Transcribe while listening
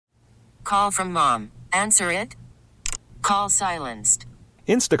Call from mom. Answer it. Call silenced.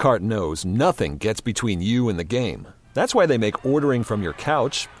 Instacart knows nothing gets between you and the game. That's why they make ordering from your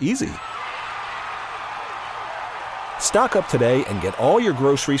couch easy. Stock up today and get all your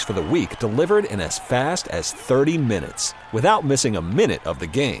groceries for the week delivered in as fast as 30 minutes without missing a minute of the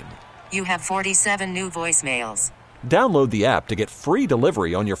game. You have 47 new voicemails. Download the app to get free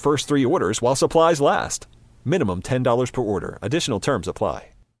delivery on your first 3 orders while supplies last. Minimum $10 per order. Additional terms apply.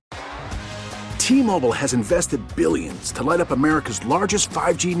 T-Mobile has invested billions to light up America's largest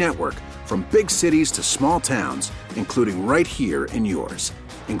 5G network, from big cities to small towns, including right here in yours.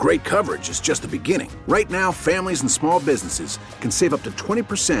 And great coverage is just the beginning. Right now, families and small businesses can save up to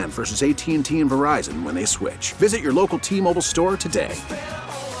 20% versus AT&T and Verizon when they switch. Visit your local T-Mobile store today.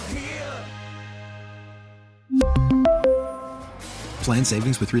 Plan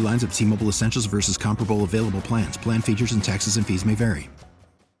savings with 3 lines of T-Mobile Essentials versus comparable available plans. Plan features and taxes and fees may vary.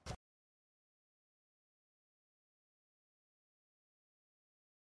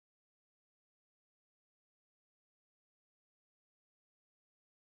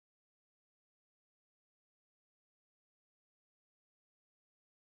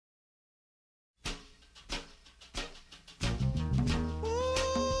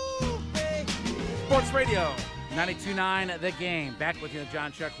 Sports Radio 92.9 The Game. Back with you, the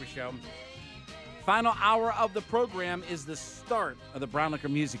John Chuckery Show. Final hour of the program is the start of the Brown Liquor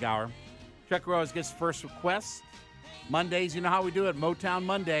Music Hour. Chuckery always gets first request. Mondays, you know how we do it. Motown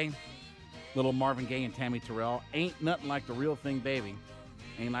Monday. Little Marvin Gaye and Tammy Terrell. Ain't nothing like the real thing, baby.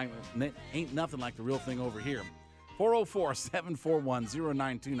 Ain't nothing like the real thing over here.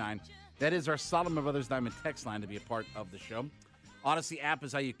 404-741-0929. That is our Solomon Brothers Diamond text line to be a part of the show. Odyssey app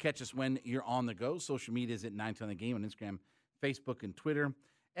is how you catch us when you're on the go. Social media is at 910 The Game on Instagram, Facebook, and Twitter.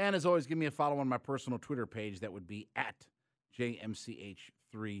 And as always, give me a follow on my personal Twitter page. That would be at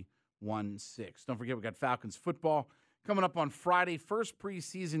JMCH316. Don't forget, we got Falcons football coming up on Friday. First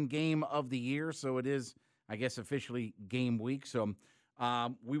preseason game of the year. So it is, I guess, officially game week. So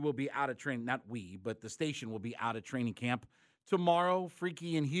we will be out of training. Not we, but the station will be out of training camp tomorrow.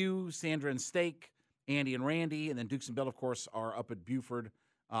 Freaky and Hugh, Sandra and Steak, Andy and Randy, and then Dukes and Bell, of course, are up at Buford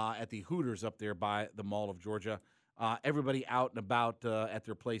at the Hooters up there by the Mall of Georgia. Everybody out and about at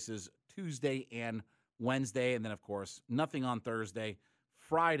their places Tuesday and Wednesday, and then, of course, nothing on Thursday.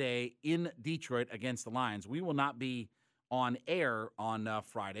 Friday in Detroit against the Lions. We will not be on air on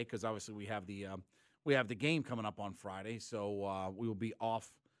Friday because obviously we have the game coming up on Friday, so we will be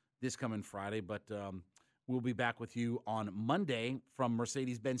off this coming Friday, but we'll be back with you on Monday from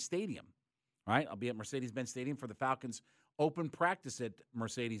Mercedes-Benz Stadium. All right, I'll be at Mercedes-Benz Stadium for the Falcons open practice at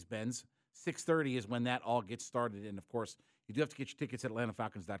Mercedes-Benz. 6:30 is when that all gets started. And, of course, you do have to get your tickets at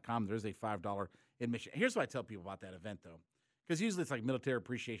AtlantaFalcons.com. There's a $5 admission. Here's what I tell people about that event, though, because usually it's like Military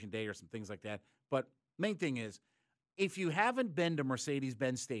Appreciation Day or some things like that. But main thing is, if you haven't been to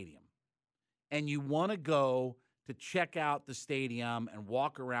Mercedes-Benz Stadium and you want to go to check out the stadium and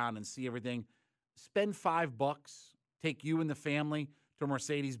walk around and see everything, spend $5, take you and the family to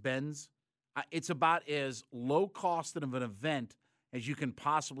Mercedes-Benz. It's about as low cost of an event as you can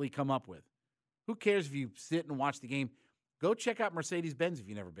possibly come up with. Who cares if you sit and watch the game? Go check out Mercedes-Benz if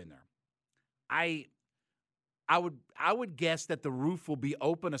you've never been there. I would guess that the roof will be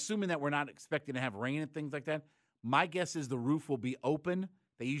open, assuming that we're not expecting to have rain and things like that. My guess is the roof will be open.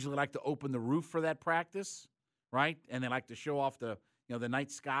 They usually like to open the roof for that practice, right? And they like to show off the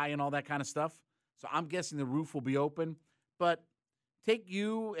night sky and all that kind of stuff. So I'm guessing the roof will be open, but take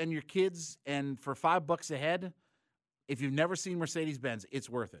you and your kids, and for $5 a head, if you've never seen Mercedes-Benz, it's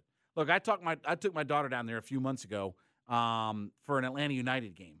worth it. Look, I took my daughter down there a few months ago for an Atlanta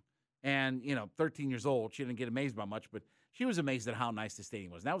United game. And, 13 years old, she didn't get amazed by much, but she was amazed at how nice the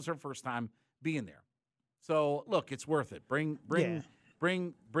stadium was. And that was her first time being there. So, look, it's worth it. Bring you,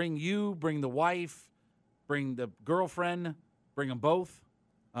 bring the wife, bring the girlfriend, bring them both.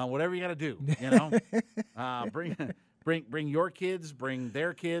 Whatever you got to do, Bring your kids, bring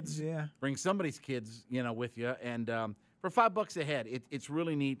their kids, bring somebody's kids, with you. And for $5 a head, it's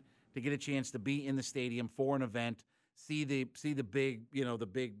really neat to get a chance to be in the stadium for an event, see the big, the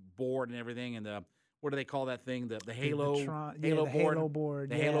big board and everything, and what do they call that thing? The halo board,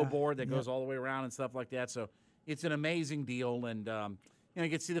 halo board that goes all the way around and stuff like that. So it's an amazing deal, and you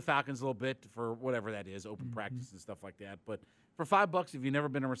get to see the Falcons a little bit for whatever that is, open practice and stuff like that. But for $5, if you've never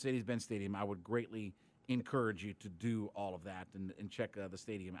been to Mercedes-Benz Stadium, I would greatly encourage you to do all of that and check the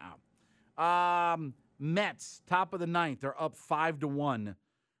stadium out. Mets, top of the ninth. They're up 5-1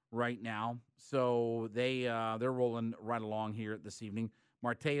 right now. So they're rolling right along here this evening.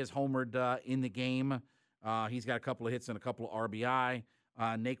 Marte is homered in the game. He's got a couple of hits and a couple of RBI.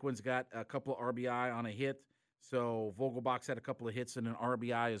 Naquin's got a couple of RBI on a hit. So Vogelbach's had a couple of hits and an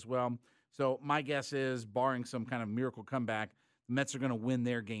RBI as well. So my guess is, barring some kind of miracle comeback, the Mets are going to win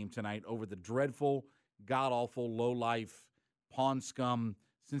their game tonight over the dreadful, god-awful, low-life, pawn scum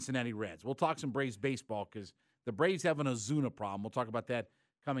Cincinnati Reds. We'll talk some Braves baseball because the Braves have an Ozuna problem. We'll talk about that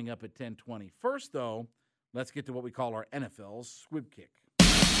coming up at 10:20. First, though, let's get to what we call our NFL Squib Kick.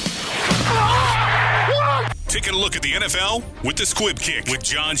 Taking a look at the NFL with the Squib Kick with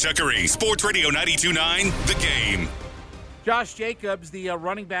John Chuckery. Sports Radio 92.9, The Game. Josh Jacobs, the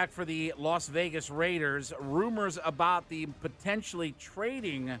running back for the Las Vegas Raiders. Rumors about the potentially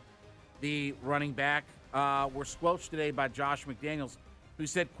trading the running back were squelched today by Josh McDaniels, who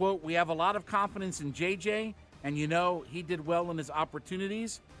said, quote, "We have a lot of confidence in JJ, and he did well in his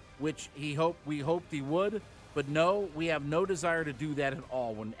opportunities, which we hoped he would. But no, we have no desire to do that at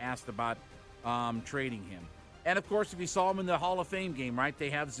all," when asked about trading him. And, of course, if you saw him in the Hall of Fame game, right,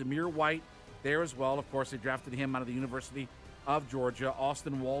 they have Zamir White there as well. Of course, they drafted him out of the University of Georgia.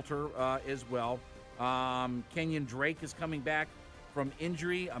 Austin Walter as well. Kenyon Drake is coming back from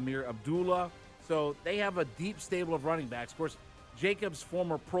injury. Amir Abdullah. So they have a deep stable of running backs. Of course, Jacobs,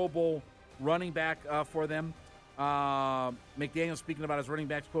 former Pro Bowl running back for them. McDaniel speaking about his running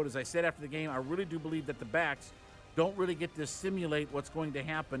backs, quote, "As I said after the game, I really do believe that the backs don't really get to simulate what's going to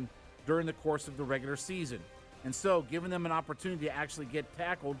happen during the course of the regular season. And so giving them an opportunity to actually get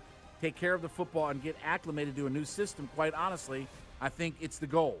tackled, take care of the football, and get acclimated to a new system, quite honestly, I think it's the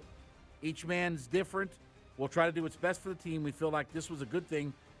goal. Each man's different. We'll try to do what's best for the team. We feel like this was a good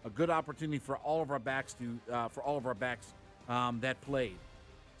thing, a good opportunity for all of our backs that played."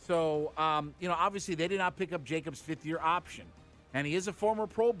 So, obviously they did not pick up Jacobs' fifth-year option. And he is a former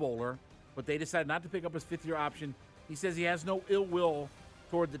Pro Bowler, but they decided not to pick up his fifth-year option. He says he has no ill will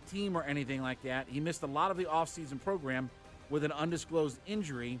toward the team or anything like that. He missed a lot of the offseason program with an undisclosed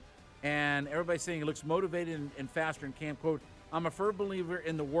injury, and everybody's saying he looks motivated and faster in camp. Quote, "I'm a firm believer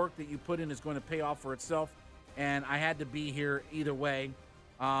in the work that you put in is going to pay off for itself, and I had to be here either way.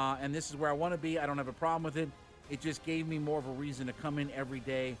 And this is where I want to be. I don't have a problem with it. It just gave me more of a reason to come in every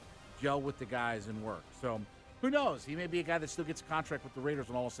day, gel with the guys, and work." So who knows? He may be a guy that still gets a contract with the Raiders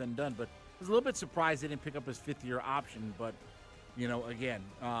when all is said and done. But I was a little bit surprised they didn't pick up his fifth-year option. But, again,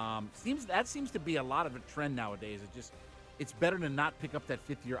 seems to be a lot of a trend nowadays. It's better to not pick up that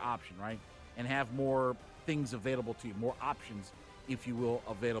fifth-year option, right, and have more things available to you, more options, if you will,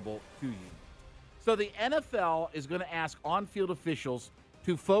 available to you. So the NFL is going to ask on-field officials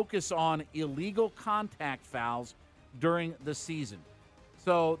to focus on illegal contact fouls during the season.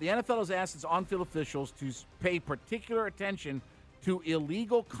 So the NFL has asked its on-field officials to pay particular attention to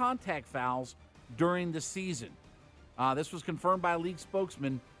illegal contact fouls during the season. This was confirmed by a league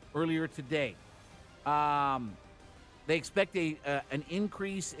spokesman earlier today. They expect an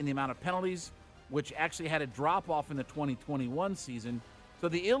increase in the amount of penalties, which actually had a drop-off in the 2021 season. So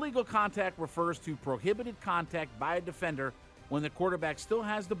the illegal contact refers to prohibited contact by a defender when the quarterback still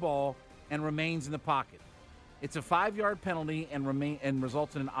has the ball and remains in the pocket. It's a 5-yard penalty and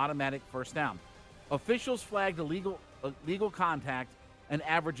results in an automatic first down. Officials flagged illegal contact an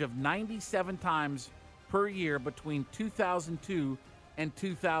average of 97 times per year between 2002 and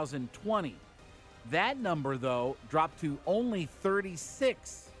 2020. That number, though, dropped to only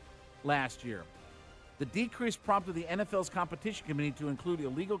 36 last year. The decrease prompted the NFL's competition committee to include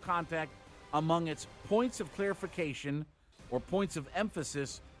illegal contact among its points of clarification or points of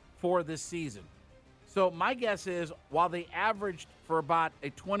emphasis for this season. So my guess is while they averaged for about a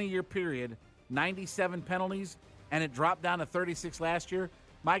 20-year period 97 penalties and it dropped down to 36 last year,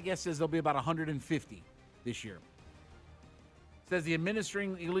 my guess is there'll be about 150 this year. It says the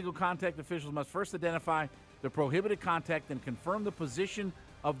administering illegal contact officials must first identify the prohibited contact and confirm the position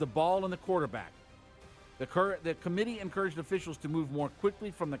of the ball and the quarterback. The committee encouraged officials to move more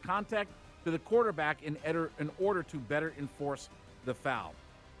quickly from the contact to the quarterback in order to better enforce the foul.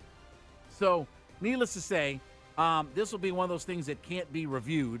 So, needless to say, this will be one of those things that can't be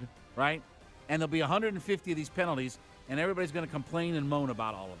reviewed, right? And there'll be 150 of these penalties, and everybody's going to complain and moan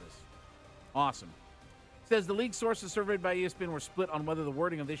about all of this. Awesome. It says the league sources surveyed by ESPN were split on whether the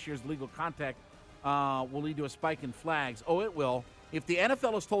wording of this year's legal contact will lead to a spike in flags. Oh, it will. If the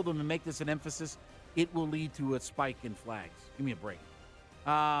NFL has told them to make this an emphasis, it will lead to a spike in flags. Give me a break.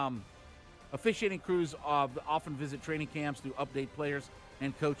 Officiating crews often visit training camps to update players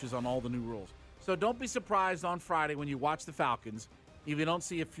and coaches on all the new rules. So don't be surprised on Friday when you watch the Falcons if you don't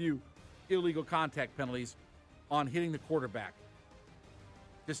see a few illegal contact penalties on hitting the quarterback.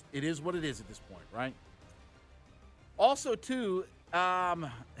 Just, it is what it is at this point, right? Also, too,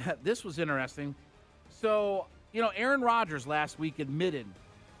 this was interesting. So Aaron Rodgers last week admitted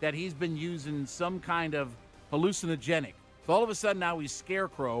that he's been using some kind of hallucinogenic. So all of a sudden now he's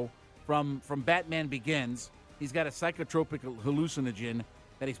Scarecrow from Batman Begins. He's got a psychotropic hallucinogen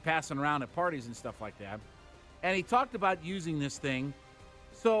that he's passing around at parties and stuff like that. And he talked about using this thing.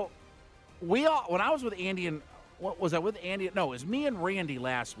 So when I was with Andy and what was I with Andy? No, it was me and Randy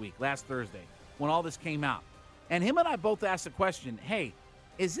last Thursday, when all this came out. And him and I both asked the question, hey,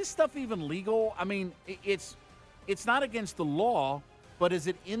 is this stuff even legal? I mean, it's not against the law, but is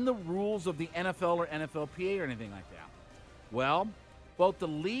it in the rules of the NFL or NFLPA or anything like that? Well, both the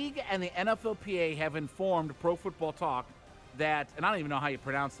league and the NFLPA have informed Pro Football Talk that, and I don't even know how you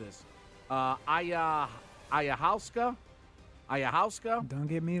pronounce this, Ayahuasca? Don't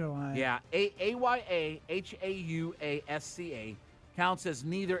get me to line. Yeah, AYAHAUASCA counts as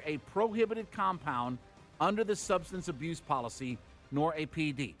neither a prohibited compound under the substance abuse policy nor a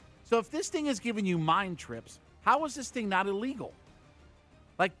PD. So if this thing is giving you mind trips, how is this thing not illegal?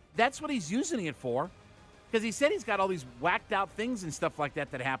 Like, that's what he's using it for, because he said he's got all these whacked out things and stuff like that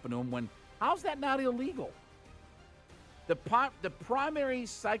happen to him. How's that not illegal? The primary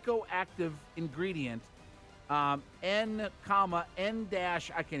psychoactive ingredient,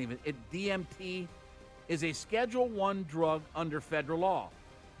 DMT, is a Schedule 1 drug under federal law.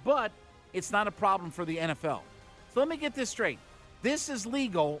 But it's not a problem for the NFL. So let me get this straight. This is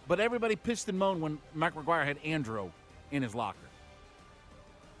legal, but everybody pissed and moaned when Mike McGuire had Andro in his locker.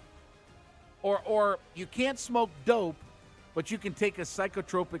 Or you can't smoke dope, but you can take a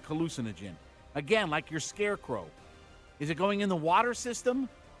psychotropic hallucinogen. Again, like your Scarecrow. Is it going in the water system?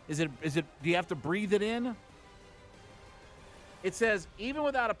 Is it? Do you have to breathe it in? It says, even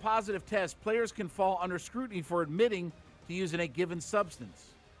without a positive test, players can fall under scrutiny for admitting to using a given substance.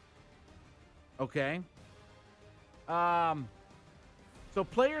 Okay. So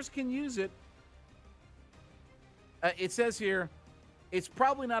players can use it. It says here, it's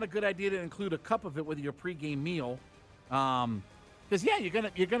probably not a good idea to include a cup of it with your pregame meal. Because, yeah,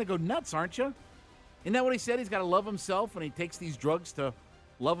 you're gonna go nuts, aren't you? Isn't that what he said? He's got to love himself, and he takes these drugs to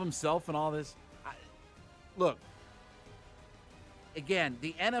love himself and all this. Look, again,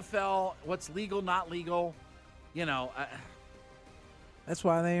 the NFL, what's legal, not legal, That's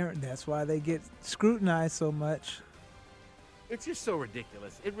why they get scrutinized so much. It's just so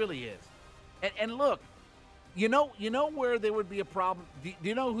ridiculous. It really is. And look, you know where there would be a problem? Do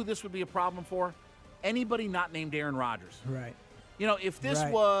you know who this would be a problem for? Anybody not named Aaron Rodgers. Right.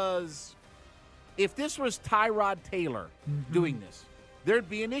 If this was Tyrod Taylor doing this, there'd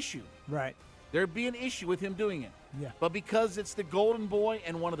be an issue. Right. There'd be an issue with him doing it. Yeah. But because it's the golden boy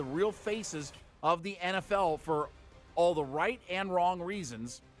and one of the real faces of the NFL for all the right and wrong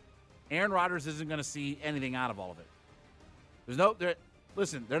reasons, Aaron Rodgers isn't going to see anything out of all of it.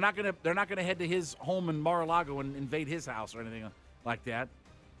 Listen, they're not going to head to his home in Mar-a-Lago and invade his house or anything like that.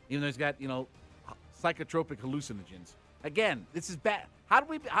 Even though he's got, psychotropic hallucinogens. Again, this is bad. How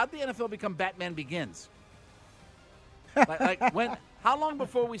did the NFL become Batman Begins? How long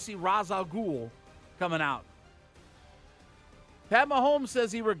before we see Ra's al Ghul coming out? Pat Mahomes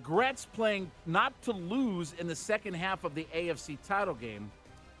says he regrets playing not to lose in the second half of the AFC title game.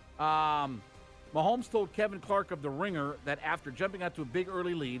 Mahomes told Kevin Clark of The Ringer that after jumping out to a big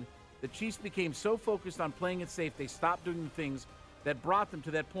early lead, the Chiefs became so focused on playing it safe, they stopped doing the things that brought them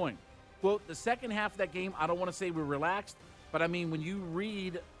to that point. Quote, the second half of that game, I don't want to say we're relaxed, but I mean, when you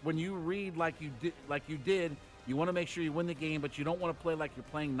read like you did, you want to make sure you win the game, but you don't want to play like you're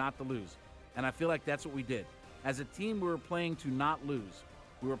playing not to lose. And I feel like that's what we did. As a team, we were playing to not lose.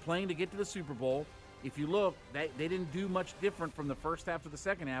 We were playing to get to the Super Bowl. If you look, they didn't do much different from the first half to the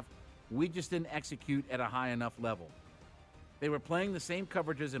second half. We just didn't execute at a high enough level. They were playing the same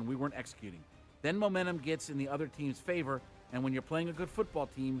coverages, and we weren't executing. Then momentum gets in the other team's favor, and when you're playing a good football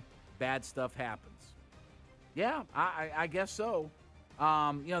team, bad stuff happens. Yeah, I guess so.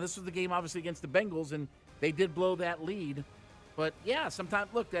 This was the game, obviously, against the Bengals, and they did blow that lead. But, yeah, sometimes,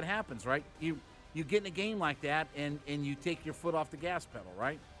 look, that happens, right? You get in a game like that, and you take your foot off the gas pedal,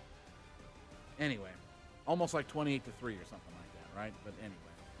 right? Anyway, almost like 28-3 or something like that, right? But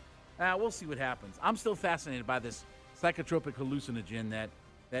anyway, we'll see what happens. I'm still fascinated by this psychotropic hallucinogen that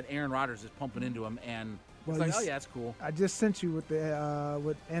Aaron Rodgers is pumping into him, and it's like, oh yeah, that's cool. I just sent you what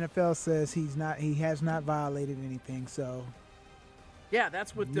NFL says. He has not violated anything. So yeah,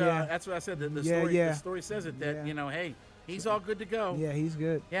 that's what I said. The story says it that hey, he's all good to go. Yeah, he's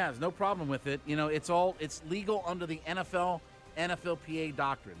good. Yeah, there's no problem with it. It's legal under the NFLPA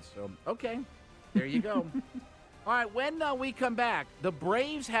doctrines. So okay, there you go. All right, when we come back, the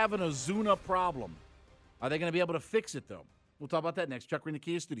Braves have an Ozuna problem. Are they going to be able to fix it though? We'll talk about that next. Chuck Green, the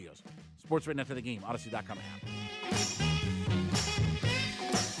Kia Studios. Sports right after the game. Odyssey.com app.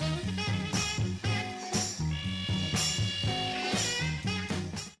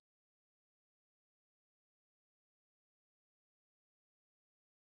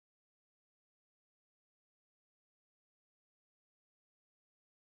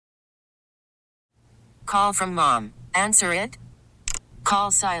 Call from mom. Answer it.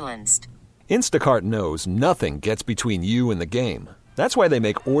 Call silenced. Instacart knows nothing gets between you and the game. That's why they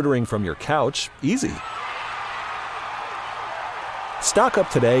make ordering from your couch easy. Stock up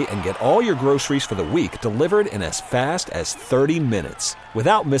today and get all your groceries for the week delivered in as fast as 30 minutes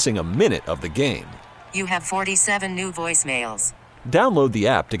without missing a minute of the game. You have 47 new voicemails. Download the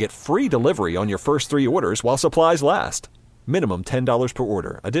app to get free delivery on your first 3 orders while supplies last. Minimum $10 per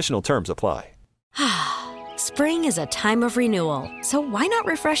order. Additional terms apply. Spring is a time of renewal, so why not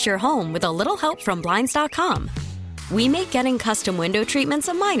refresh your home with a little help from Blinds.com? We make getting custom window treatments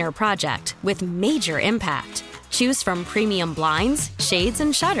a minor project with major impact. Choose from premium blinds, shades,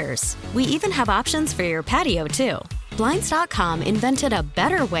 and shutters. We even have options for your patio, too. Blinds.com invented a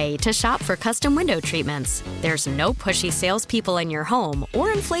better way to shop for custom window treatments. There's no pushy salespeople in your home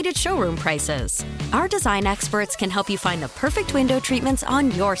or inflated showroom prices. Our design experts can help you find the perfect window treatments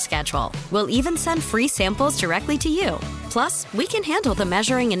on your schedule. We'll even send free samples directly to you. Plus, we can handle the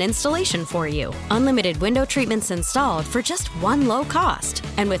measuring and installation for you. Unlimited window treatments installed for just one low cost.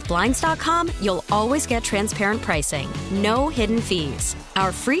 And with Blinds.com, you'll always get transparent pricing. No hidden fees.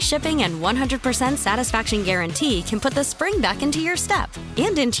 Our free shipping and 100% satisfaction guarantee can put the spring back into your step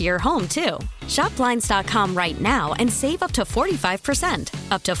and into your home, too. Shop Blinds.com right now and save up to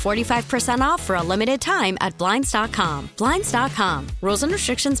 45%. Up to 45% off for a limited time at Blinds.com. Blinds.com. Rules and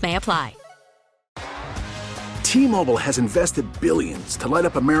restrictions may apply. T-Mobile has invested billions to light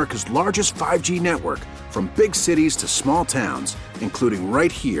up America's largest 5G network, from big cities to small towns, including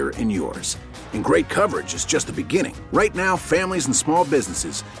right here in yours. And great coverage is just the beginning. Right now, families and small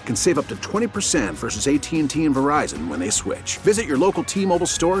businesses can save up to 20% versus AT&T and Verizon when they switch. Visit your local T-Mobile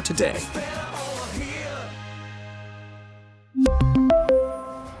store today.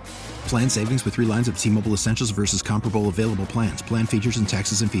 Plan savings with 3 lines of T-Mobile Essentials versus comparable available plans. Plan features and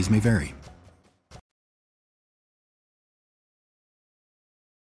taxes and fees may vary.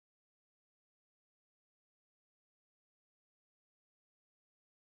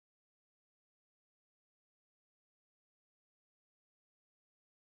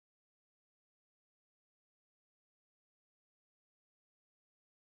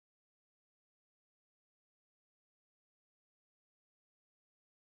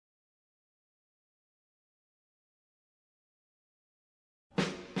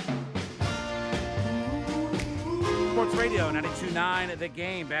 Sports Radio 92.9 The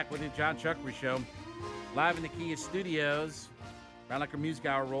Game. Back with the John Chuckery Show. Live in the Kia Studios. Around like a music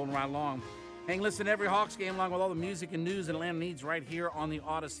hour rolling right along. Hey, listen to every Hawks game along with all the music and news that Atlanta needs right here on the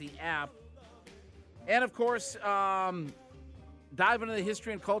Odyssey app. And, of course, dive into the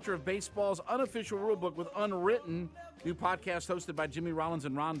history and culture of baseball's unofficial rulebook with Unwritten, new podcast hosted by Jimmy Rollins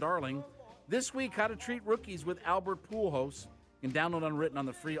and Ron Darling. This week, how to treat rookies with Albert Pujols. You can download Unwritten on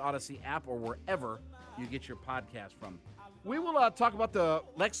the free Odyssey app or wherever you get your podcast from. We will talk about the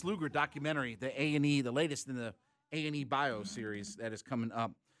Lex Luger documentary, the A&E, the latest in the A&E bio series that is coming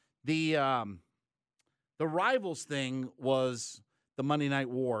up. The Rivals thing was the Monday Night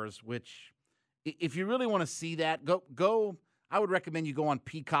Wars, which if you really want to see that, go. I would recommend you go on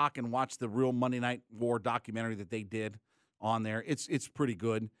Peacock and watch the real Monday Night War documentary that they did on there. It's pretty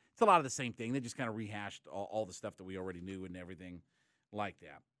good. It's a lot of the same thing. They just kind of rehashed all the stuff that we already knew and everything like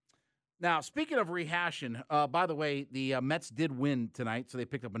that. Now, speaking of rehashing, by the way, the Mets did win tonight, so they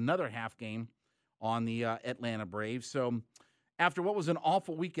picked up another half game on the Atlanta Braves. So after what was an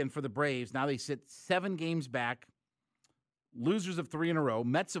awful weekend for the Braves, now they sit 7 games back, losers of 3 in a row.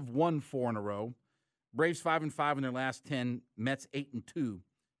 Mets have won 4 in a row. Braves 5-5 in their last 10. Mets 8-2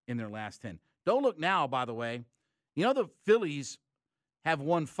 in their last 10. Don't look now, by the way. You know the Phillies have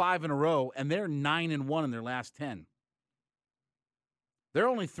won 5 in a row, and they're 9-1 in their last 10. They're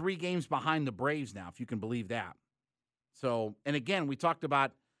only 3 games behind the Braves now, if you can believe that. So, and again, we talked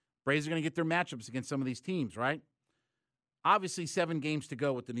about Braves are going to get their matchups against some of these teams, right? Obviously, 7 games to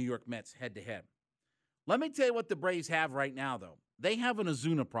go with the New York Mets head-to-head. Let me tell you what the Braves have right now, though. They have an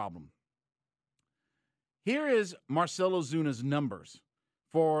Ozuna problem. Here is Marcell Ozuna's numbers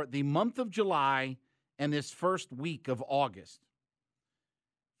for the month of July and this first week of August.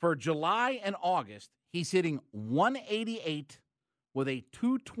 For July and August, he's hitting 188 with a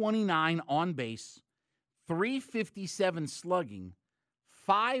 229 on base, 357 slugging,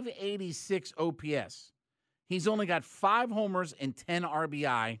 586 OPS. He's only got 5 homers and 10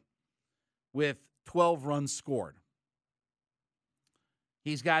 RBI with 12 runs scored.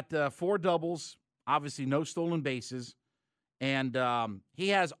 He's got 4 doubles, obviously no stolen bases, and he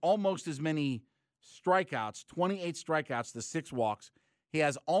has almost as many strikeouts, 28 strikeouts to 6 walks. He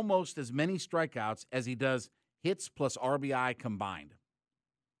has almost as many strikeouts as he does hits plus RBI combined.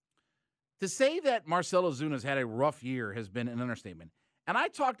 To say that Marcell Ozuna's had a rough year has been an understatement. And I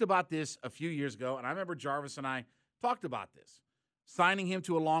talked about this a few years ago, and I remember Jarvis and I talked about this, signing him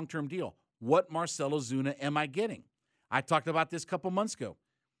to a long-term deal. What Marcell Ozuna am I getting? I talked about this a couple months ago.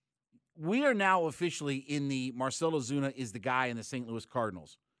 We are now officially in the Marcell Ozuna is the guy in the St. Louis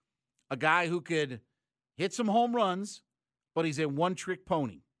Cardinals. A guy who could hit some home runs, but he's a one-trick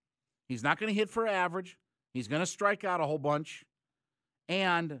pony. He's not going to hit for average. He's going to strike out a whole bunch.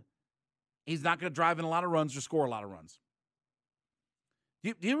 And he's not going to drive in a lot of runs or score a lot of runs.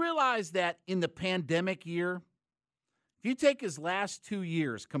 Do you realize that in the pandemic year, if you take his last 2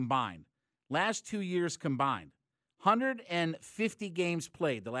 years combined, 150 games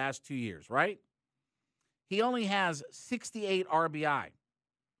played the last 2 years, right? He only has 68 RBI.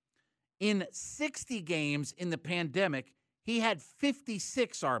 In 60 games in the pandemic, he had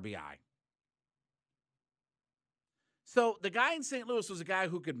 56 RBI. So the guy in St. Louis was a guy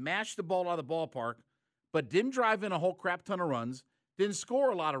who could mash the ball out of the ballpark, but didn't drive in a whole crap ton of runs, didn't score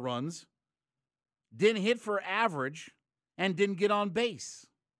a lot of runs, didn't hit for average, and didn't get on base,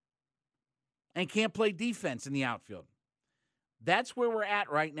 and can't play defense in the outfield. That's where we're at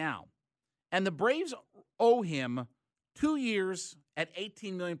right now. And the Braves owe him 2 years at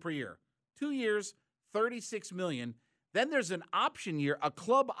 $18 million per year. 2 years, $36 million. Then there's an option year, a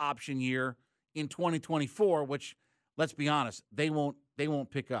club option year in 2024, which, let's be honest, they won't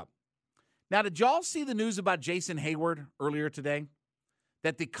pick up. Now, did y'all see the news about Jason Hayward earlier today?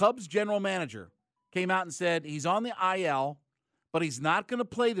 That the Cubs general manager came out and said he's on the IL, but he's not going to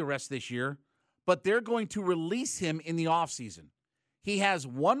play the rest of this year, but they're going to release him in the offseason. He has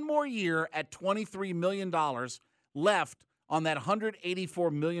 1 more year at $23 million left on that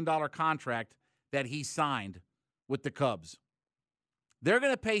 $184 million contract that he signed with the Cubs. They're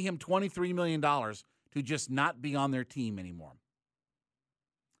going to pay him $23 million to just not be on their team anymore.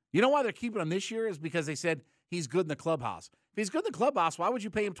 You know why they're keeping him this year is because they said he's good in the clubhouse. If he's good in the clubhouse, why would you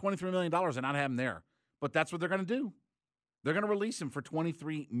pay him $23 million and not have him there? But that's what they're going to do. They're going to release him for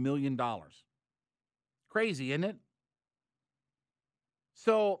 $23 million. Crazy, isn't it?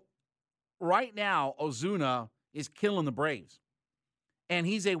 So right now, Ozuna is killing the Braves. And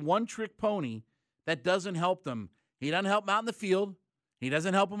he's a one-trick pony that doesn't help them. He doesn't help them out in the field. He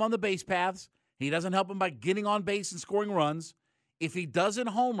doesn't help them on the base paths. He doesn't help them by getting on base and scoring runs. If he doesn't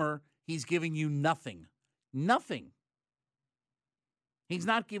homer, he's giving you nothing. Nothing. He's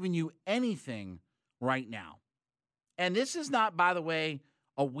not giving you anything right now. And this is not, by the way,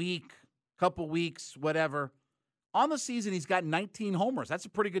 a week, couple weeks, whatever. On the season, he's got 19 homers. That's a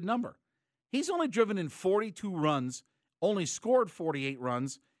pretty good number. He's only driven in 42 runs, only scored 48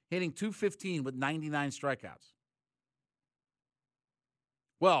 runs, hitting .215 with 99 strikeouts.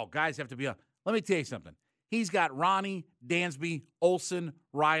 Well, guys have to be let me tell you something. He's got Ronnie, Dansby, Olsen,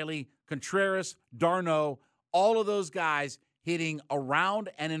 Riley, Contreras, d'Arnaud, all of those guys hitting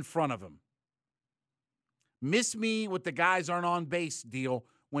around and in front of him. Miss me with the guys aren't on base deal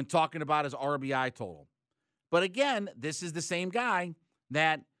when talking about his RBI total. But again, this is the same guy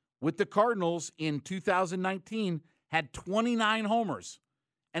that with the Cardinals in 2019 had 29 homers,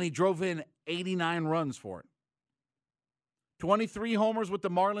 and he drove in 89 runs for it. 23 homers with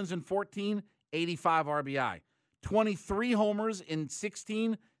the Marlins in 14, 85 RBI. 23 homers in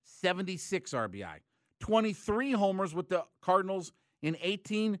 16, 76 RBI. 23 homers with the Cardinals in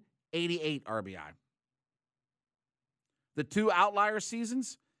 18, 88 RBI. The 2 outlier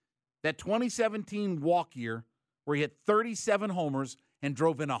seasons, that 2017 walk year where he hit 37 homers and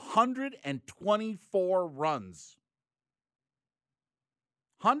drove in 124 runs.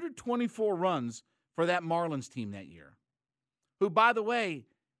 124 runs for that Marlins team that year. Who, by the way,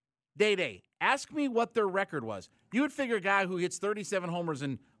 Day-Day, ask me what their record was. You would figure a guy who hits 37 homers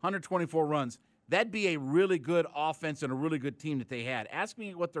and 124 runs, that'd be a really good offense and a really good team that they had. Ask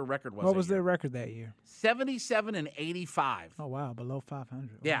me what their record was. What was their record that year? 77 and 85. Oh, wow, below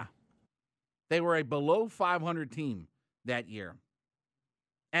 500. Wow. Yeah. They were a below 500 team that year.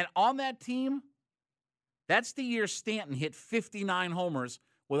 And on that team, that's the year Stanton hit 59 homers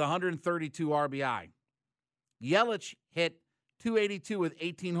with 132 RBI. Yelich hit 282 with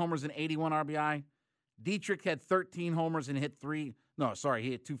 18 homers and 81 RBI. Dietrich had 13 homers and hit he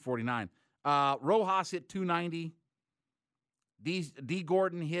hit 249. Rojas hit 290. D.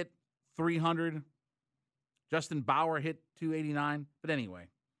 Gordon hit 300. Justin Bauer hit 289. But anyway,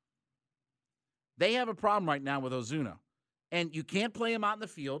 they have a problem right now with Ozuna. And you can't play him out in the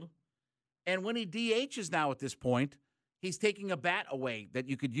field. And when he DHs now at this point, he's taking a bat away that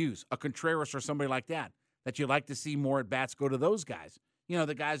you could use, a Contreras or somebody like that you like to see more at bats go to those guys. You know,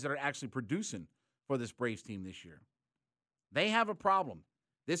 the guys that are actually producing for this Braves team this year. They have a problem.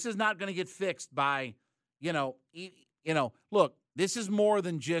 This is not going to get fixed by, look, this is more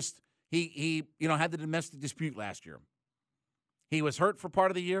than just he had the domestic dispute last year. He was hurt for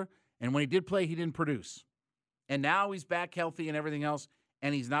part of the year, and when he did play, he didn't produce. And now he's back healthy and everything else,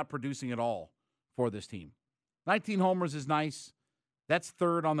 and he's not producing at all for this team. 19 homers is nice. That's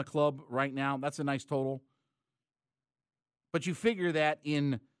third on the club right now. That's a nice total. But you figure that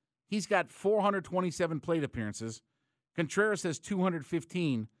he's got 427 plate appearances. Contreras has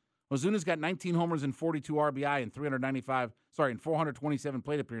 215. Ozuna's got 19 homers and 42 RBI and 427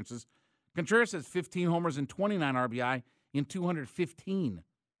 plate appearances. Contreras has 15 homers and 29 RBI in 215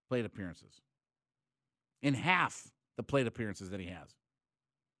 plate appearances. In half the plate appearances that he has.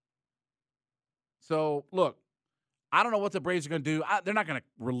 So, look, I don't know what the Braves are going to do. They're not going to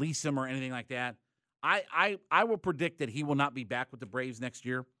release him or anything like that. I will predict that he will not be back with the Braves next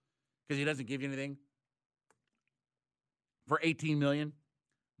year because he doesn't give you anything. For $18 million,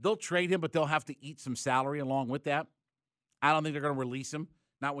 they'll trade him, but they'll have to eat some salary along with that. I don't think they're going to release him.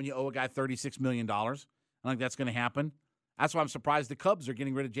 Not when you owe a guy $36 million. I don't think that's going to happen. That's why I'm surprised the Cubs are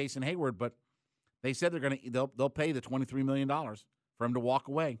getting rid of Jason Hayward, but they said they'll pay the $23 million for him to walk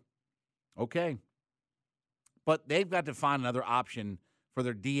away. Okay. But they've got to find another option for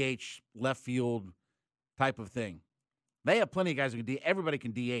their DH left field type of thing. They have plenty of guys who can DH. Everybody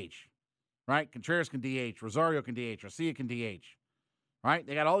can DH, right? Contreras can DH. Rosario can DH. Garcia can DH, right?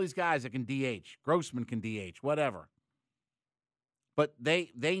 They got all these guys that can DH. Grossman can DH, whatever. But they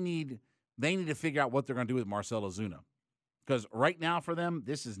need to figure out what they're going to do with Marcell Ozuna. Because right now for them,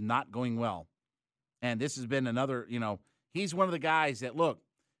 this is not going well. And this has been another, he's one of the guys that, look,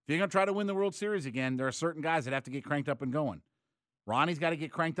 if you're going to try to win the World Series again, there are certain guys that have to get cranked up and going. Ronnie's got to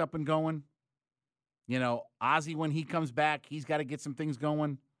get cranked up and going. Ozzy, when he comes back, he's got to get some things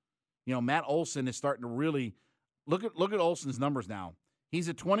going. Matt Olson is starting to really look at Olson's numbers now. He's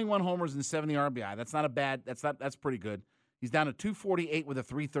at 21 homers and 70 RBI. That's not a bad. That's pretty good. He's down to 248 with a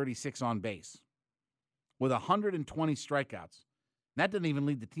 336 on base, with 120 strikeouts. That didn't even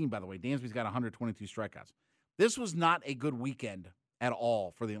lead the team, by the way. Dansby's got 122 strikeouts. This was not a good weekend at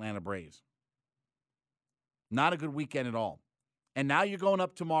all for the Atlanta Braves. Not a good weekend at all. And now you're going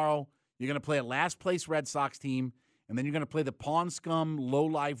up tomorrow. You're going to play a last-place Red Sox team, and then you're going to play the pawn scum,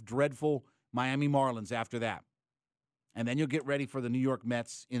 low-life, dreadful Miami Marlins after that. And then you'll get ready for the New York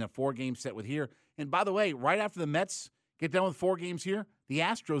Mets in a 4-game set with here. And by the way, right after the Mets get done with 4 games here, the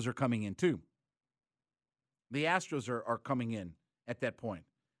Astros are coming in too. The Astros are coming in at that point.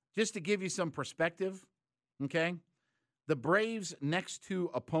 Just to give you some perspective, okay, the Braves' next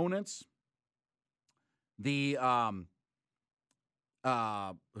 2 opponents, the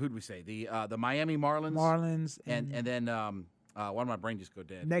who'd we say? The Miami Marlins. And then why did my brain just go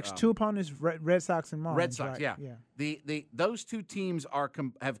dead? Next 2 opponents, Red Sox and Marlins. Red Sox, right? Yeah. Those 2 teams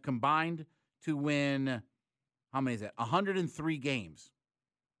have combined to win, how many is that? 103 games.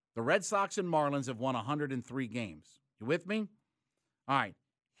 The Red Sox and Marlins have won 103 games. You with me? All right.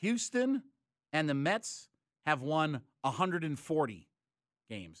 Houston and the Mets have won 140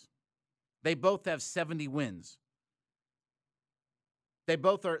 games. They both have 70 wins. They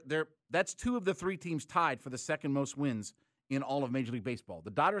both are there. That's 2 of the 3 teams tied for the second most wins in all of Major League Baseball.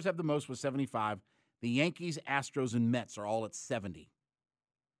 The Dodgers have the most with 75. The Yankees, Astros, and Mets are all at 70.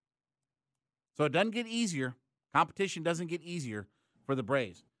 So it doesn't get easier. Competition doesn't get easier for the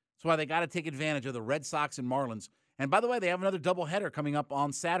Braves. That's why they got to take advantage of the Red Sox and Marlins. And by the way, they have another doubleheader coming up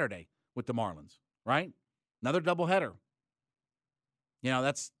on Saturday with the Marlins, right? Another doubleheader.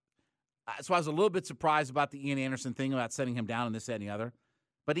 That's why I was a little bit surprised about the Ian Anderson thing about setting him down and this, that, and the other.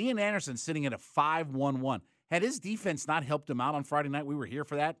 But Ian Anderson's sitting at a 5-1-1. Had his defense not helped him out on Friday night, we were here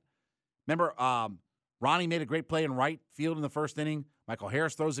for that. Remember, Ronnie made a great play in right field in the first inning. Michael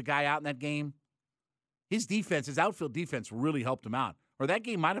Harris throws a guy out in that game. His defense, his outfield defense, really helped him out. Or that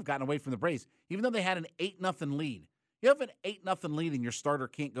game might have gotten away from the Braves, even though they had an 8-0 lead. You have an 8-0 lead and your starter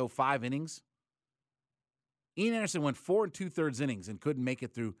can't go 5 innings. Ian Anderson went 4 2/3 innings and couldn't make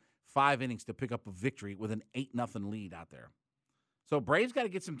it through 5 innings to pick up a victory with an 8-0 lead out there. So Braves got to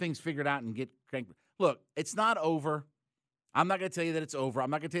get some things figured out and get cranked. Look, it's not over. I'm not going to tell you that it's over.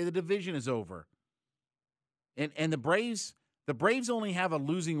 I'm not going to tell you the division is over. And the Braves only have a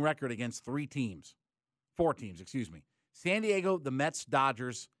losing record against 4 teams, excuse me. San Diego, the Mets,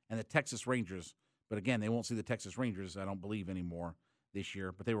 Dodgers, and the Texas Rangers But again, they won't see the Texas Rangers, I don't believe, anymore this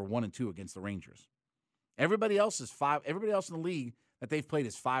year. But they were 1-2 against the Rangers. Everybody else in the league that they've played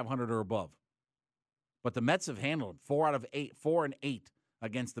is 500 or above. But the Mets have handled 4 and 8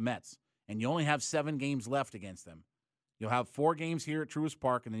 against the Mets. And you only have 7 games left against them. You'll have 4 games here at Truist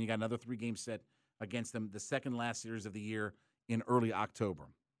Park, and then you got another 3 games set against them, the second last series of the year in early October.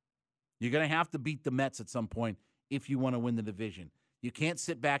 You're going to have to beat the Mets at some point if you want to win the division. You can't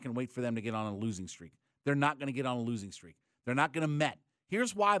sit back and wait for them to get on a losing streak. They're not going to get on a losing streak. They're not going to Met.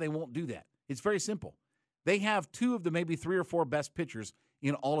 Here's why they won't do that. It's very simple. They have 2 of the maybe 3 or 4 best pitchers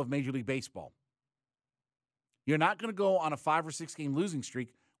in all of Major League Baseball. You're not going to go on a 5 or 6 game losing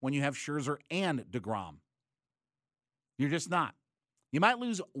streak when you have Scherzer and DeGrom. You're just not. You might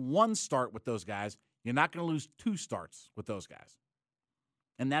lose 1 start with those guys. You're not going to lose 2 starts with those guys.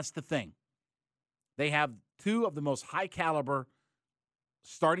 And that's the thing. They have 2 of the most high-caliber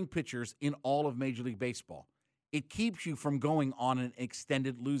starting pitchers in all of Major League Baseball. It keeps you from going on an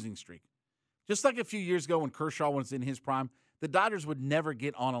extended losing streak. Just like a few years ago when Kershaw was in his prime, the Dodgers would never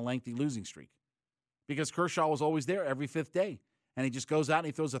get on a lengthy losing streak because Kershaw was always there every 5th day. And he just goes out and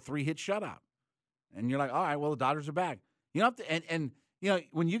he throws a 3-hit shutout. And you're like, all right, well, the Dodgers are back. You don't have to, and you know,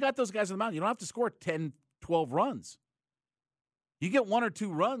 when you got those guys on the mound, you don't have to score 10, 12 runs. You get 1 or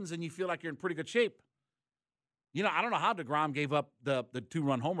 2 runs and you feel like you're in pretty good shape. You know, I don't know how DeGrom gave up the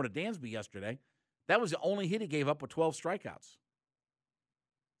 2-run homer to Dansby yesterday. That was the only hit he gave up with 12 strikeouts.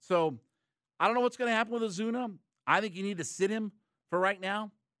 So I don't know what's going to happen with Ozuna. I think you need to sit him for right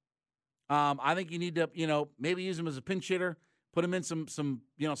now. I think you need to, maybe use him as a pinch hitter, put him in some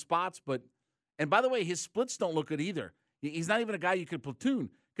spots. But, and by the way, his splits don't look good either. He's not even a guy you could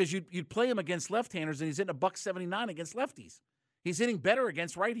platoon because you'd play him against left-handers, and he's hitting $179 against lefties. He's hitting better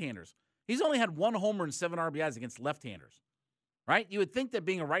against right-handers. He's only had 1 homer and 7 RBIs against left-handers, right? You would think that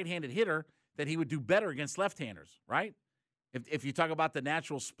being a right-handed hitter that he would do better against left-handers, right? If you talk about the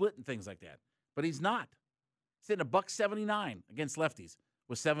natural split and things like that. But he's not. He's hitting $179 against lefties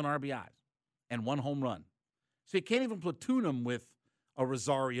with 7 RBIs and 1 home run. So you can't even platoon him with a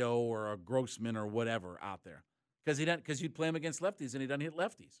Rosario or a Grossman or whatever out there because you'd play him against lefties and he doesn't hit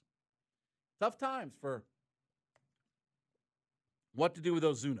lefties. Tough times for what to do with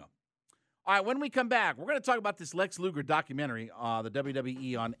Ozuna. All right, when we come back, we're going to talk about this Lex Luger documentary, the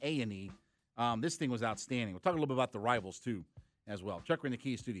WWE on A&E. This thing was outstanding. We'll talk a little bit about the Rivals, too, as well. Chuck, we're in the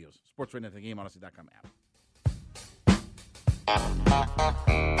Key Studios. Sports Radio Network, GameOdyssey.com app.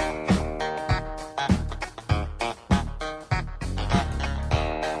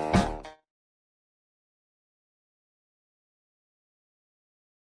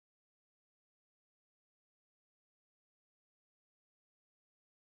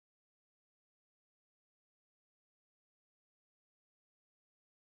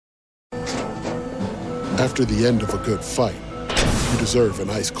 After the end of a good fight, you deserve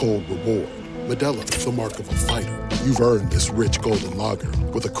an ice-cold reward. Modelo is the mark of a fighter. You've earned this rich golden lager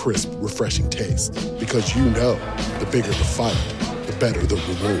with a crisp, refreshing taste. Because you know, the bigger the fight, the better the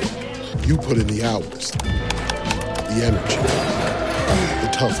reward. You put in the hours, the energy, the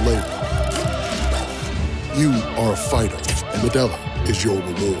tough labor. You are a fighter, and Modelo is your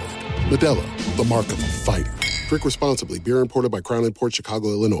reward. Modelo, the mark of a fighter. Drink responsibly. Beer imported by Crown Imports, Chicago,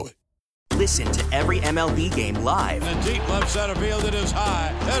 Illinois. Listen to every MLB game live. In the deep left center field, it is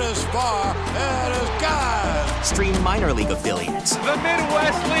high, it is far, it is God. Stream minor league affiliates. The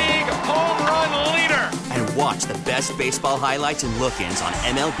Midwest League home run leader. And watch the best baseball highlights and look-ins on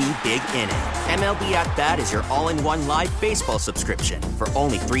MLB Big Inning. MLB At Bat is your all-in-one live baseball subscription for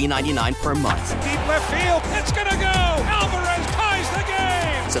only $3.99 per month. Deep left field, it's gonna go. Alvarez ties the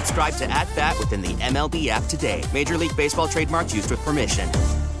game. Subscribe to At Bat within the MLB app today. Major League Baseball trademarks used with permission.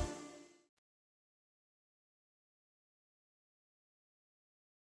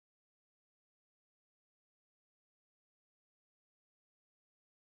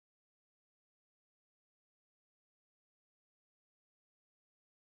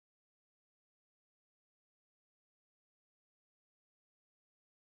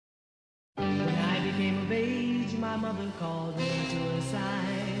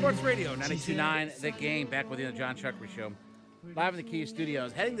 Sports Radio 92.9 The Game, back with you on the John Chuckery Show. Live in the Key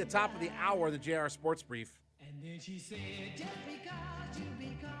Studios. Heading to the top of the hour of the JR Sports Brief.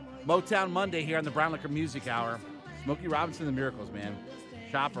 Motown Monday here on the Brown Liquor Music Hour. Smokey Robinson and the Miracles, man.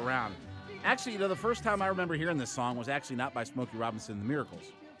 Shop around. Actually, the first time I remember hearing this song was actually not by Smokey Robinson and the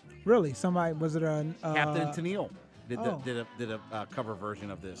Miracles. Really? Somebody, was it a... Captain Tennille did a cover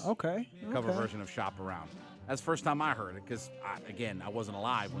version of this. Okay. Cover version of Shop Around. That's the first time I heard it because, I wasn't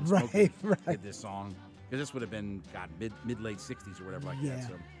alive when Smokey did this song. Because this would have been, mid-late 60s or whatever like that.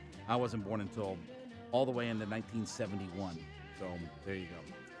 So I wasn't born until all the way into 1971. So there you go.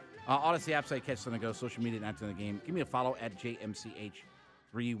 Odyssey app site, Catch on the Go, social media, Nights on the Game. Give me a follow at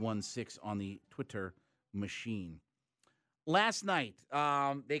JMCH316 on the Twitter machine. Last night,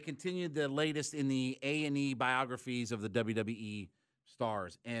 they continued the latest in the A&E biographies of the WWE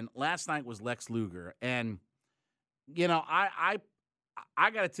stars, and last night was Lex Luger. And you know, I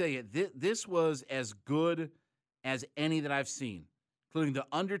got to tell you, this was as good as any that I've seen, including The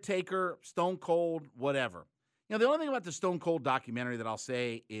Undertaker, Stone Cold, whatever. You know, the only thing about the Stone Cold documentary that I'll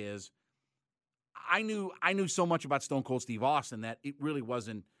say is I knew so much about Stone Cold Steve Austin that it really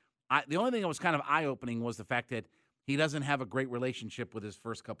wasn't. The only thing that was kind of eye-opening was the fact that he doesn't have a great relationship with his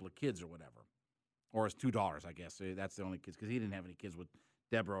first couple of kids or whatever, or his two daughters, I guess. That's the only kids, because he didn't have any kids with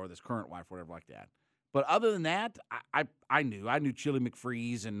Deborah or this current wife or whatever like that. But other than that, I knew Chili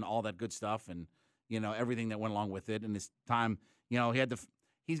McFreeze and all that good stuff, and you know everything that went along with it. And this time, you know,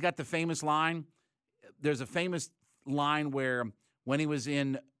 he's got the famous line. There's a famous line where when he was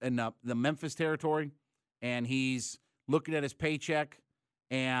in the Memphis territory, and he's looking at his paycheck,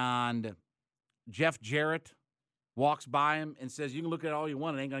 and Jeff Jarrett walks by him and says, "You can look at it all you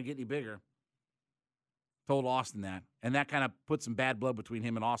want; it ain't gonna get any bigger." Told Austin that, and that kind of put some bad blood between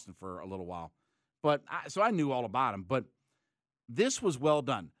him and Austin for a little while. But so I knew all about him. But this was well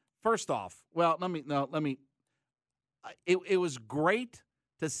done. First off, well, it was great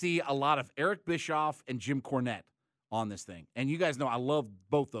to see a lot of Eric Bischoff and Jim Cornette on this thing. And you guys know I love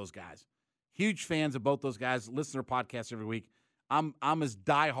both those guys. Huge fans of both those guys. Listen to their podcasts every week. I'm as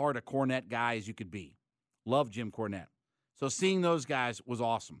diehard a Cornette guy as you could be. Love Jim Cornette. So seeing those guys was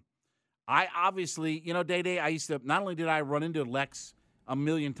awesome. I obviously, you know, Day, I used to, not only did I run into Lex a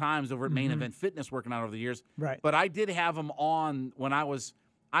million times over at Main Event Fitness working out over the years, right? But I did have him on when I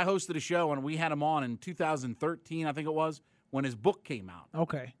hosted a show, and we had him on in 2013, I think it was, when his book came out.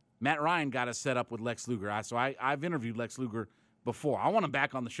 Okay. Matt Ryan got us set up with Lex Luger. So I've interviewed Lex Luger before. I want him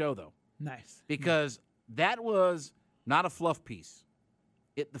back on the show, though. Nice. Because that was not a fluff piece.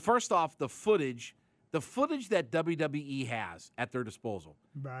 First off, the footage that WWE has at their disposal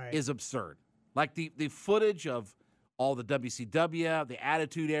is absurd. Like the footage of all the WCW, the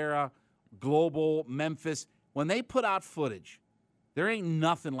Attitude Era, Global, Memphis, when they put out footage, there ain't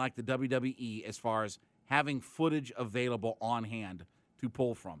nothing like the WWE as far as having footage available on hand to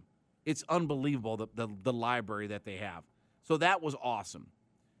pull from. It's unbelievable, the library that they have. So that was awesome.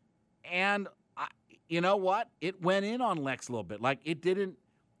 And you know what? It went in on Lex a little bit. Like it didn't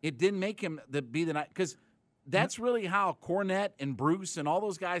make him be the night, because that's really how Cornette and Bruce and all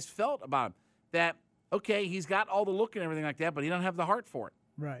those guys felt about him. That, okay, he's got all the look and everything like that, but he don't have the heart for it.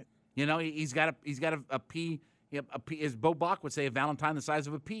 Right. You know, he's got a pea, as Bo Bach would say, a Valentine the size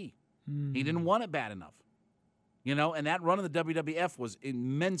of a pea. He didn't want it bad enough. You know, and that run of the WWF was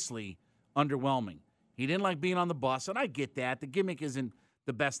immensely underwhelming. He didn't like being on the bus, and I get that. The gimmick isn't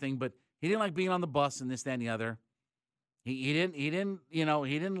the best thing, but he didn't like being on the bus and this, that, and the other. He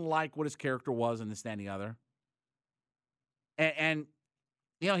didn't like what his character was and this, that, and the other. And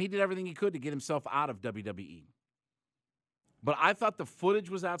you know, he did everything he could to get himself out of WWE. But I thought the footage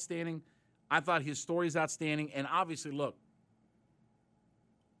was outstanding. I thought his story is outstanding. And obviously, look,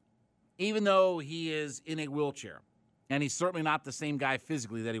 even though he is in a wheelchair, and he's certainly not the same guy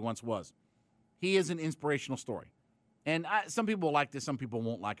physically that he once was, he is an inspirational story. And some people will like this, some people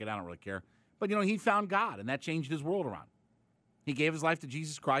won't like it. I don't really care. But, you know, he found God, and that changed his world around. He gave his life to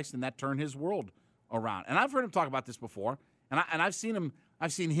Jesus Christ, and that turned his world around. And I've heard him talk about this before, and I've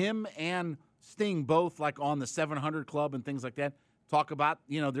seen him and Sting both, like on the 700 Club and things like that, talk about,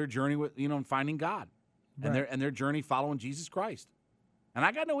 you know, their journey with, you know, finding God, right, and their journey following Jesus Christ. And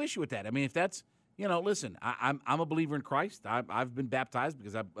I got no issue with that. I mean, if that's, you know, listen, I'm a believer in Christ. I've been baptized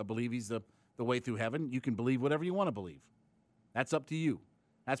because I believe he's the way through heaven. You can believe whatever you want to believe. That's up to you.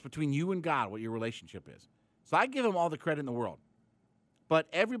 That's between you and God, what your relationship is. So I give him all the credit in the world. But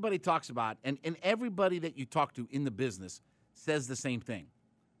everybody talks about, and everybody that you talk to in the business says the same thing,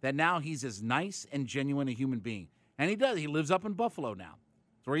 that now he's as nice and genuine a human being. And he does. He lives up in Buffalo now.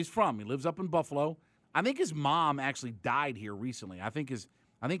 That's where he's from. He lives up in Buffalo. I think his mom actually died here recently. I think his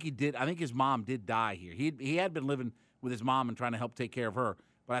mom did die here. He had been living with his mom and trying to help take care of her.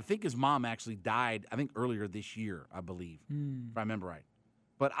 But I think his mom actually died, I think, earlier this year, I believe, if I remember right.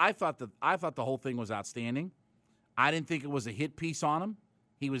 But I thought the whole thing was outstanding. I didn't think it was a hit piece on him.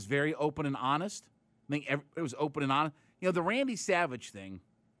 He was very open and honest. I think it was open and honest. You know, the Randy Savage thing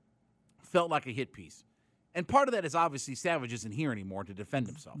felt like a hit piece. And part of that is obviously Savage isn't here anymore to defend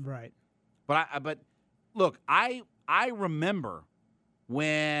himself. Right. But look, I remember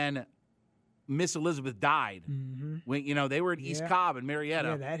when Miss Elizabeth died. Mm-hmm. When they were at East Cobb and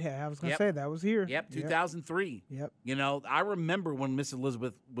Marietta. Yeah, I was going to say that was here. Yep, 2003. Yep. I remember when Miss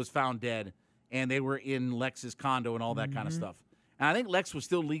Elizabeth was found dead, and they were in Lex's condo and all that kind of stuff. And I think Lex was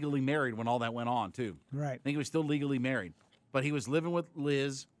still legally married when all that went on too. Right. I think he was still legally married, but he was living with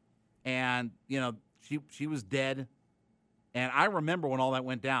Liz, and she was dead. And I remember when all that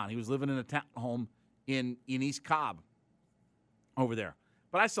went down. He was living in a townhome in East Cobb over there.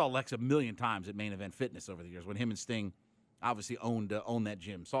 But I saw Lex a million times at Main Event Fitness over the years when him and Sting obviously owned that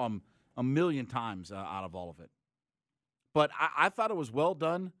gym. Saw him a million times out of all of it. But I thought it was well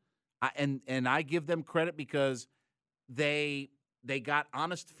done, and I give them credit because they got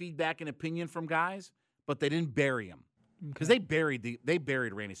honest feedback and opinion from guys, but they didn't bury him because they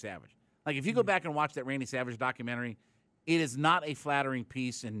buried Randy Savage. Like if you go back and watch that Randy Savage documentary, it is not a flattering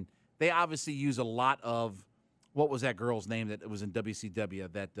piece, and they obviously use a lot of. What was that girl's name that was in WCW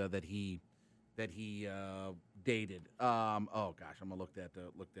that he dated? Oh gosh, I'm gonna look that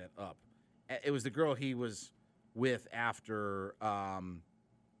up. It was the girl he was with after. Oh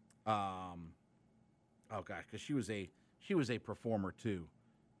gosh, because she was a performer too.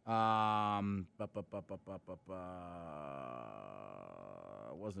 Wasn't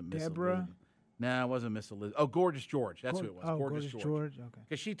Miss Deborah? Elizabeth. No, it wasn't Miss Elizabeth. Oh, Gorgeous George. That's who it was. Oh, Gorgeous George. Okay.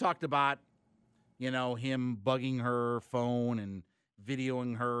 Because she talked about. Him bugging her phone and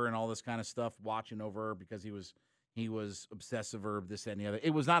videoing her and all this kind of stuff, watching over her because he was obsessive or this, that, and the other.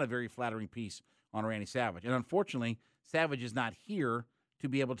 It was not a very flattering piece on Randy Savage. And unfortunately, Savage is not here to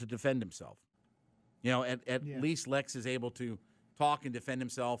be able to defend himself. At least Lex is able to talk and defend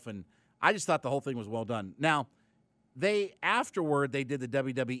himself. And I just thought the whole thing was well done. Now, afterward, they did the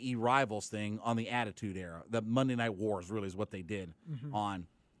WWE Rivals thing on the Attitude Era. The Monday Night Wars really is what they did on.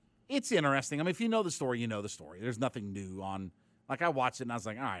 It's interesting. I mean, if you know the story, you know the story. There's nothing new on. Like I watched it and I was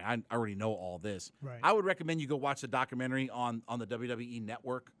like, all right, I already know all this. Right. I would recommend you go watch the documentary on the WWE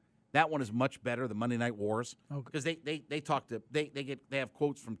Network. That one is much better, the Monday Night Wars, because they have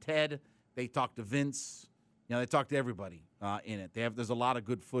quotes from Ted. They talk to Vince. They talk to everybody in it. There's a lot of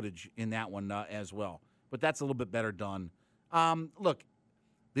good footage in that one as well. But that's a little bit better done. Look,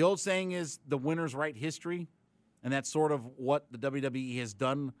 the old saying is the winners write history, and that's sort of what the WWE has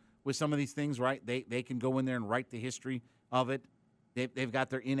done with some of these things, right? They can go in there and write the history of it. They've got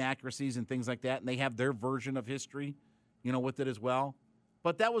their inaccuracies and things like that, and they have their version of history, with it as well.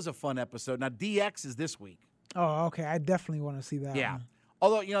 But that was a fun episode. Now, DX is this week. Oh, okay. I definitely want to see that one.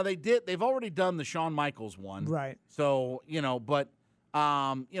 Although, they've already done the Shawn Michaels one. Right. So, but,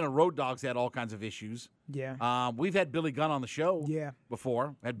 Road Dogg's had all kinds of issues. Yeah. We've had Billy Gunn on the show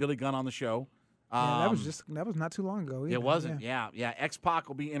before. Had Billy Gunn on the show. Yeah, that was not too long ago either. It wasn't, yeah. X-Pac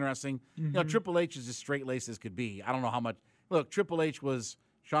will be interesting. Mm-hmm. Triple H is as straight-laced as could be. I don't know how much. Look, Triple H was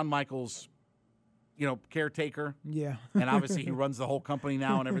Shawn Michaels' caretaker. Yeah. And obviously he runs the whole company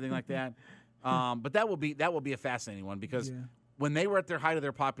now and everything like that. But that will be a fascinating one because when they were at their height of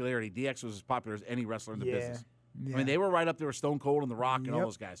their popularity, DX was as popular as any wrestler in the business. Yeah. I mean, they were right up there with Stone Cold and The Rock and all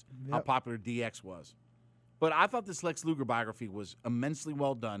those guys, how popular DX was. But I thought this Lex Luger biography was immensely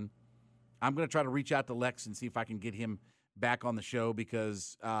well done. I'm going to try to reach out to Lex and see if I can get him back on the show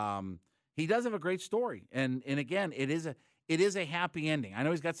because he does have a great story. And again, it is a happy ending. I know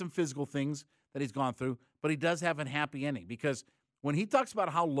he's got some physical things that he's gone through, but he does have a happy ending because when he talks about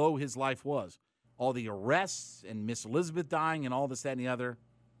how low his life was, all the arrests and Miss Elizabeth dying and all this, that, and the other,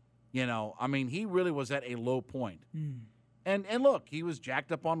 I mean, he really was at a low point. And look, he was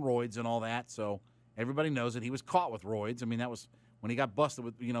jacked up on roids and all that, so everybody knows that he was caught with roids. I mean, that was when he got busted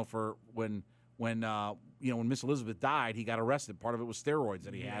with, for when Miss Elizabeth died, he got arrested. Part of it was steroids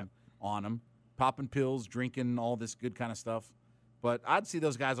that he had on him, popping pills, drinking, all this good kind of stuff. But I'd see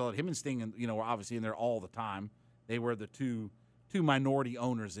those guys him and Sting, were obviously in there all the time. They were the two minority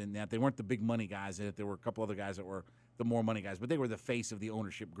owners in that. They weren't the big money guys in it. There were a couple other guys that were the more money guys, but they were the face of the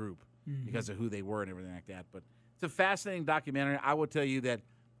ownership group because of who they were and everything like that. But it's a fascinating documentary. I will tell you that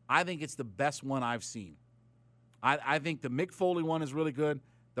I think it's the best one I've seen. I think the Mick Foley one is really good.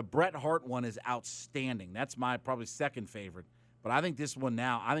 The Bret Hart one is outstanding. That's my probably second favorite. But I think this one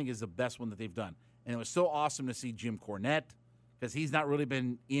now, I think is the best one that they've done. And it was so awesome to see Jim Cornette because he's not really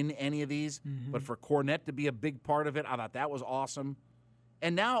been in any of these. But for Cornette to be a big part of it, I thought that was awesome.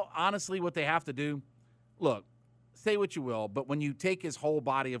 And now, honestly, what they have to do, look, say what you will, but when you take his whole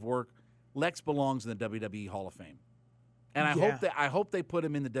body of work, Lex belongs in the WWE Hall of Fame. And I hope they put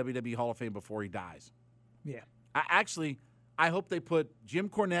him in the WWE Hall of Fame before he dies. Yeah. I hope they put Jim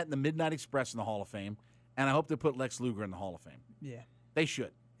Cornette and the Midnight Express in the Hall of Fame, and I hope they put Lex Luger in the Hall of Fame. Yeah. They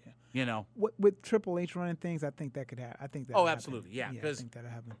should. Yeah. With Triple H running things, I think that could happen. I think that. Oh, absolutely. Yeah. I think that'll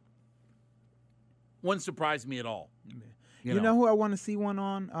happen. wouldn't surprise me at all. You know who I want to see one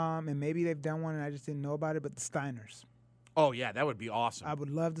on, and maybe they've done one and I just didn't know about it, but the Steiners. Oh, yeah, that would be awesome. I would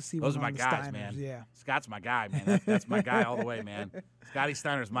love to see Those one are on my the guys, Steiners. man. Yeah. Scott's my guy, man. That's my guy all the way, man. Scotty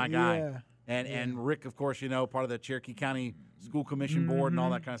Steiner's my guy. Yeah. And Rick, of course, part of the Cherokee County School Commission Board and all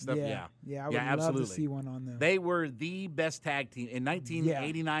that kind of stuff. Yeah, I would absolutely. love to see one on them. They were the best tag team. In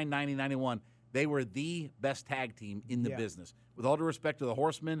 1989, 90, 91, they were the best tag team in the business. With all due respect to the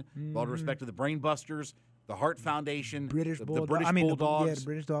Horsemen, with all due respect to the Brainbusters, the Hart Foundation, the British Bulldogs, the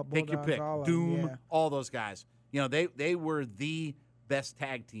British Bulldogs, pick your pick, all Doom, all those guys. They were the best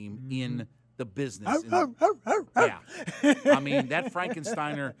tag team in the business. Yeah. I mean, that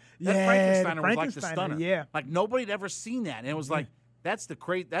Frankensteiner, was like the stunner. Yeah. Like nobody had ever seen that. And it was like, that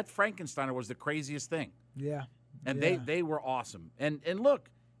Frankensteiner was the craziest thing. Yeah. And they were awesome. And look,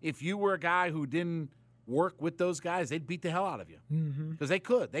 if you were a guy who didn't work with those guys, they'd beat the hell out of you. Because they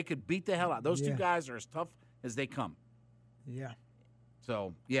could beat the hell out. Those two guys are as tough as they come. Yeah.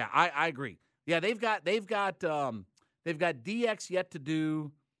 So yeah, I agree. Yeah, they've got DX yet to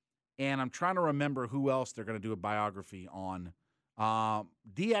do, and I'm trying to remember who else they're going to do a biography on.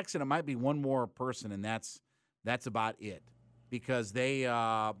 DX, and it might be one more person, and that's about it. Because they've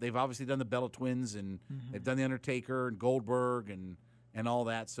obviously done the Bella Twins, and they've done the Undertaker and Goldberg and all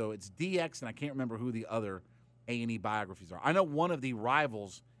that. So it's DX, and I can't remember who the other A&E biographies are. I know one of the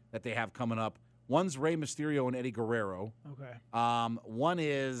rivals that they have coming up. One's Rey Mysterio and Eddie Guerrero. Okay. One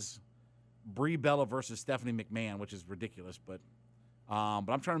is Brie Bella versus Stephanie McMahon, which is ridiculous, but I'm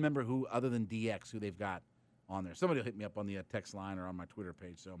trying to remember who other than DX who they've got on there. Somebody will hit me up on the text line or on my Twitter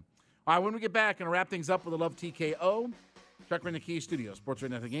page. So, all right, when we get back and wrap things up with a Love TKO, Chuck in the Key Studio, Sports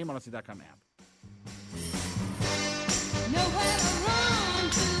Radio After the Game, Odyssey.com app. Nowhere to run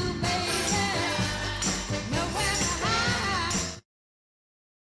to, baby. Nowhere to hide.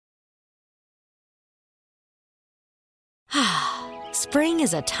 Spring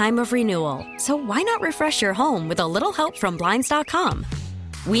is a time of renewal, so why not refresh your home with a little help from Blinds.com?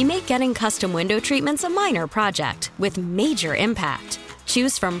 We make getting custom window treatments a minor project with major impact.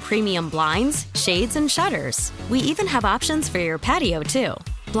 Choose from premium blinds, shades, and shutters. We even have options for your patio, too.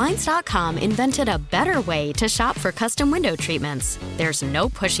 Blinds.com invented a better way to shop for custom window treatments. There's no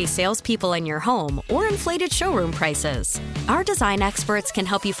pushy salespeople in your home or inflated showroom prices. Our design experts can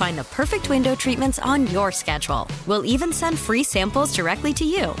help you find the perfect window treatments on your schedule. We'll even send free samples directly to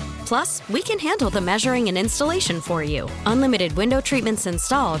you. Plus, we can handle the measuring and installation for you. Unlimited window treatments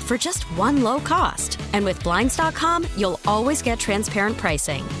installed for just one low cost. And with Blinds.com, you'll always get transparent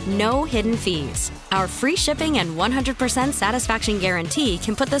pricing. No hidden fees. Our free shipping and 100% satisfaction guarantee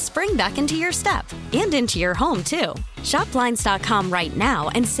can put the spring back into your step and into your home, too. Shop Blinds.com right now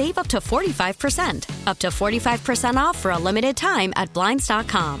and save up to 45%. Up to 45% off for a limited time at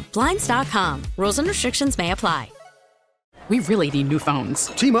Blinds.com. Blinds.com. Rules and restrictions may apply. We really need new phones.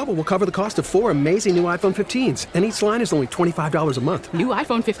 T-Mobile will cover the cost of 4 amazing new iPhone 15s, and each line is only $25 a month. New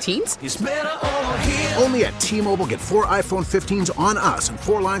iPhone 15s? It's better over here. Only at T-Mobile, get 4 iPhone 15s on us and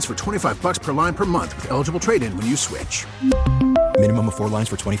 4 lines for $25 per line per month with eligible trade-in when you switch. Minimum of 4 lines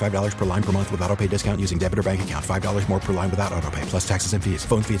for $25 per line per month with autopay discount using debit or bank account. $5 more per line without autopay, plus taxes and fees.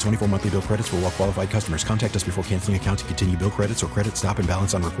 Phone fee at 24 monthly bill credits for well-qualified customers. Contact us before canceling account to continue bill credits or credit stop and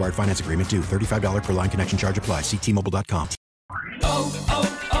balance on required finance agreement due. $35 per line connection charge applies. See T-Mobile.com.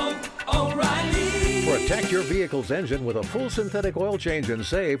 O'Reilly. Protect your vehicle's engine with a full synthetic oil change and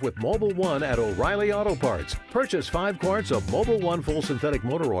save with Mobil 1 at O'Reilly Auto Parts. Purchase 5 quarts of Mobil 1 full synthetic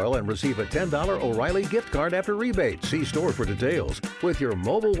motor oil and receive a $10 O'Reilly gift card after rebate. See store for details. With your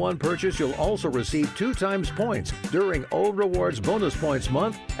Mobil 1 purchase, you'll also receive 2 times points during O Rewards Bonus Points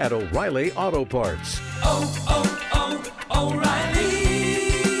Month at O'Reilly Auto Parts. O'Reilly.